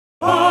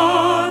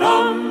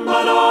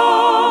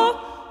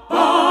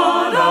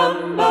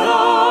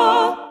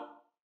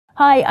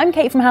Hi, I'm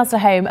Kate from House to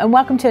Home and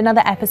welcome to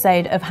another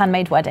episode of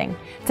Handmade Wedding.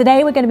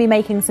 Today we're going to be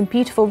making some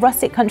beautiful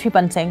rustic country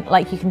bunting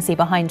like you can see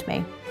behind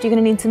me. You're going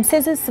to need some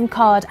scissors, some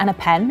card and a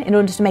pen in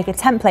order to make a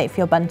template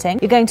for your bunting.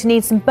 You're going to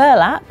need some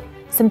burlap,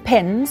 some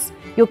pins,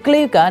 your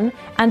glue gun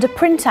and a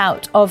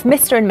printout of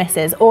Mr. and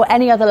Mrs. or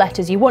any other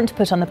letters you want to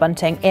put on the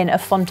bunting in a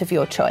font of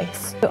your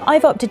choice. So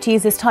I've opted to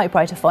use this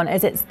typewriter font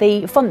as it's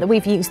the font that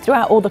we've used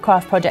throughout all the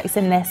craft projects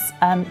in this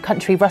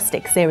country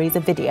rustic series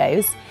of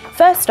videos.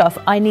 First off,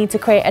 I need to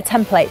create a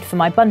template for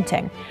my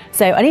bunting.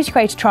 So I need to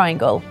create a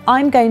triangle.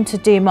 I'm going to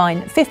do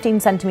mine 15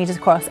 centimetres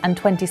across and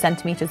 20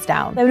 centimetres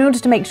down. So in order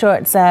to make sure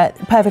it's a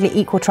perfectly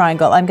equal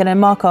triangle, I'm going to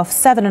mark off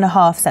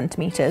 7.5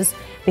 centimetres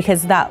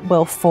because that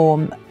will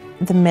form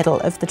the middle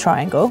of the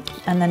triangle,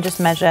 and then just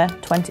measure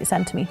 20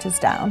 centimetres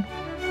down.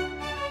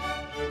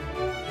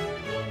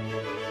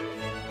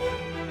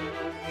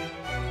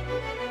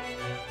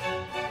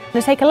 I'm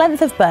going to take a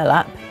length of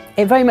burlap.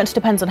 It very much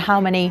depends on how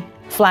many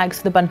flags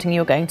for the bunting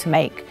you're going to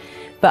make,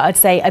 but I'd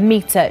say a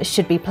metre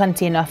should be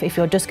plenty enough if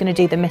you're just going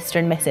to do the Mr.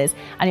 and Mrs.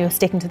 and you're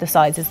sticking to the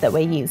sizes that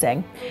we're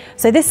using.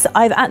 So this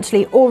I've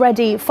actually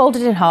already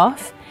folded in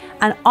half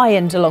and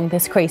ironed along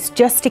this crease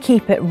just to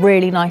keep it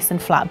really nice and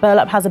flat.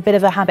 Burlap has a bit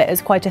of a habit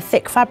as quite a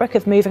thick fabric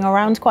of moving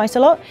around quite a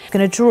lot. I'm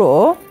going to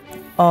draw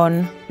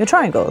on your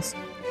triangles.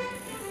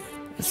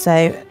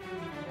 So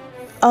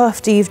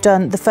after you've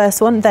done the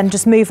first one, then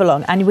just move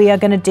along and we are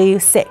going to do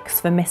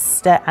 6 for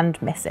Mr. and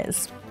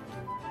Mrs.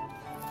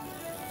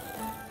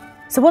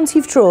 So once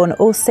you've drawn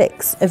all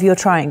 6 of your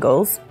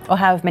triangles, or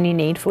however many you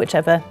need for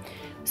whichever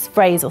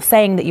phrase or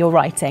saying that you're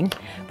writing,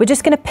 we're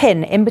just going to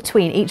pin in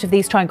between each of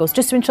these triangles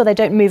just to ensure they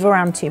don't move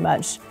around too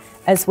much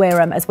as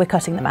we're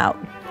cutting them out.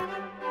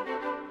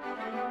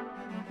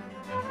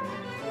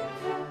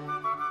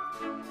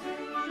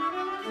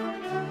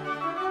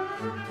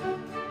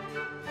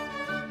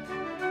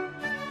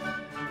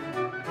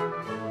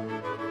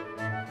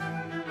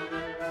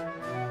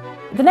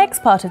 The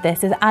next part of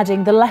this is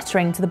adding the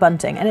lettering to the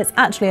bunting, and it's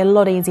actually a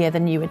lot easier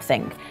than you would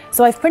think.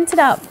 So I've printed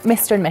out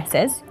Mr. and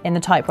Mrs. in the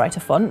typewriter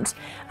font,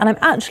 and I'm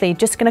actually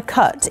just going to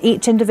cut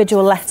each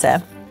individual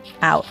letter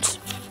out.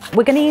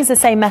 We're going to use the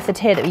same method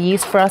here that we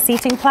used for our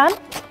seating plan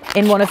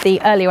in one of the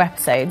earlier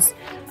episodes.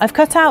 I've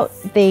cut out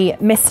the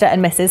Mr.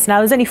 and Mrs. Now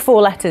there's only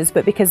 4 letters,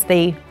 but because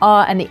the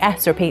R and the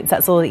S repeats,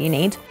 that's all that you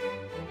need.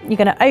 You're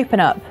going to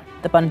open up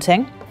the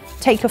bunting,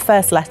 take your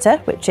first letter,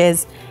 which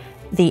is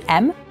the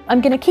M. I'm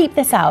going to keep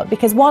this out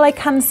because while I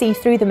can see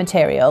through the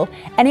material,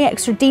 any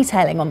extra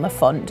detailing on the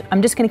font,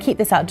 I'm just going to keep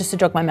this out just to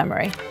jog my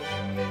memory.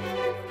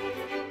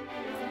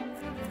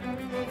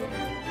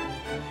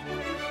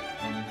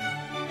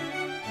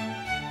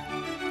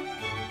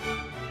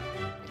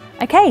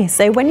 Okay,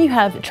 so when you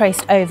have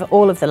traced over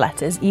all of the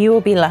letters, you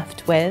will be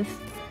left with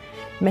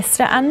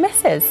Mr. and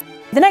Mrs.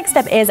 The next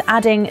step is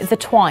adding the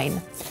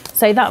twine.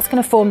 So that's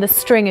going to form the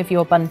string of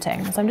your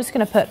bunting. So I'm just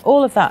going to put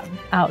all of that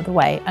out of the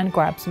way and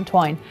grab some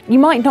twine. You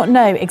might not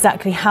know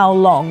exactly how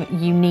long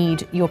you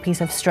need your piece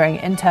of string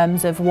in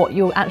terms of what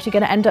you're actually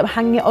going to end up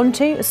hanging it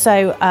onto.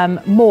 So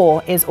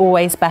more is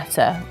always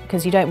better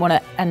because you don't want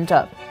to end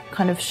up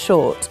kind of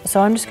short.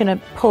 So I'm just going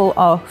to pull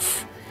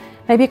off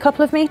maybe a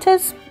couple of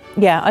meters.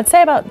 Yeah, I'd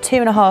say about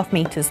 2.5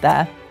 meters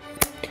there.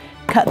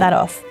 Cut that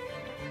off.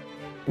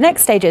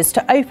 Next stage is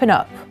to open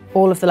up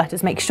all of the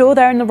letters. Make sure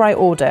they're in the right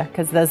order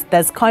because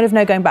there's kind of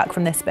no going back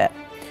from this bit.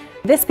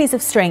 This piece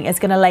of string is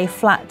going to lay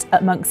flat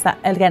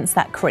against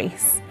that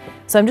crease.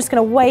 So I'm just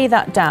going to weigh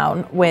that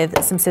down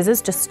with some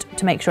scissors just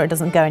to make sure it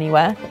doesn't go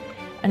anywhere.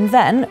 And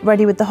then,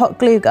 ready with the hot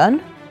glue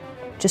gun,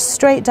 just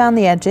straight down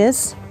the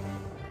edges.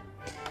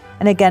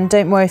 And again,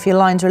 don't worry if your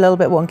lines are a little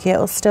bit wonky,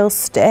 it'll still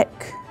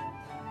stick.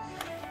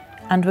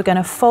 And we're going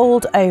to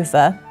fold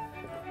over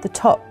the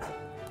top,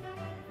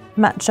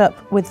 match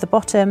up with the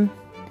bottom,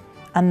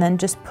 and then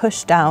just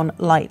push down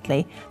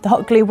lightly. The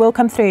hot glue will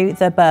come through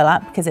the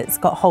burlap because it's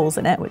got holes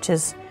in it, which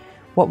is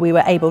what we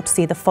were able to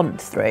see the font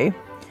through.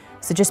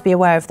 So just be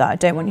aware of that. I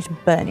don't want you to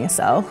burn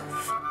yourself.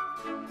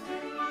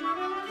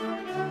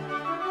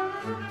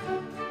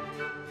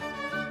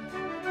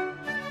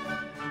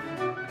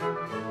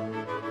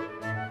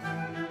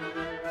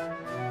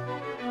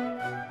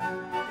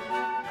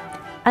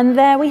 And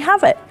there we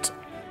have it.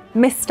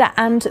 Mr.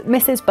 and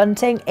Mrs.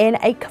 Bunting in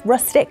a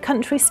rustic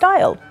country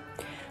style.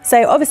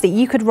 So obviously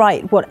you could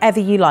write whatever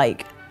you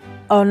like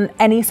on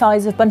any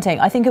size of bunting.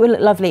 I think it would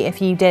look lovely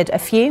if you did a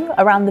few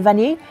around the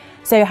venue.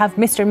 So you have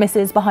Mr. and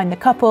Mrs. behind the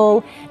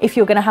couple. If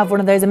you're going to have one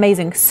of those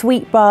amazing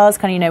sweet bars,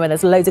 kind of, you know, where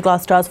there's loads of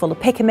glass jars full of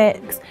pick and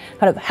mix,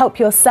 kind of help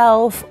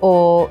yourself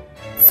or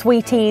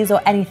sweeties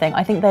or anything.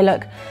 I think they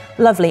look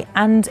lovely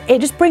and it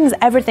just brings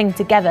everything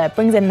together. It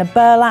brings in the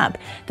burlap,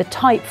 the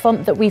type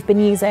font that we've been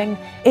using.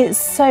 It's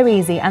so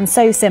easy and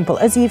so simple.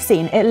 As you've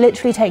seen, it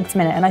literally takes a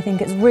minute and I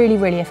think it's really,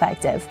 really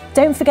effective.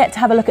 Don't forget to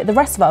have a look at the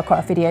rest of our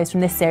craft videos from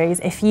this series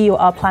if you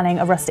are planning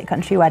a rustic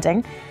country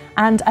wedding,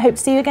 and I hope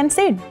to see you again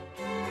soon.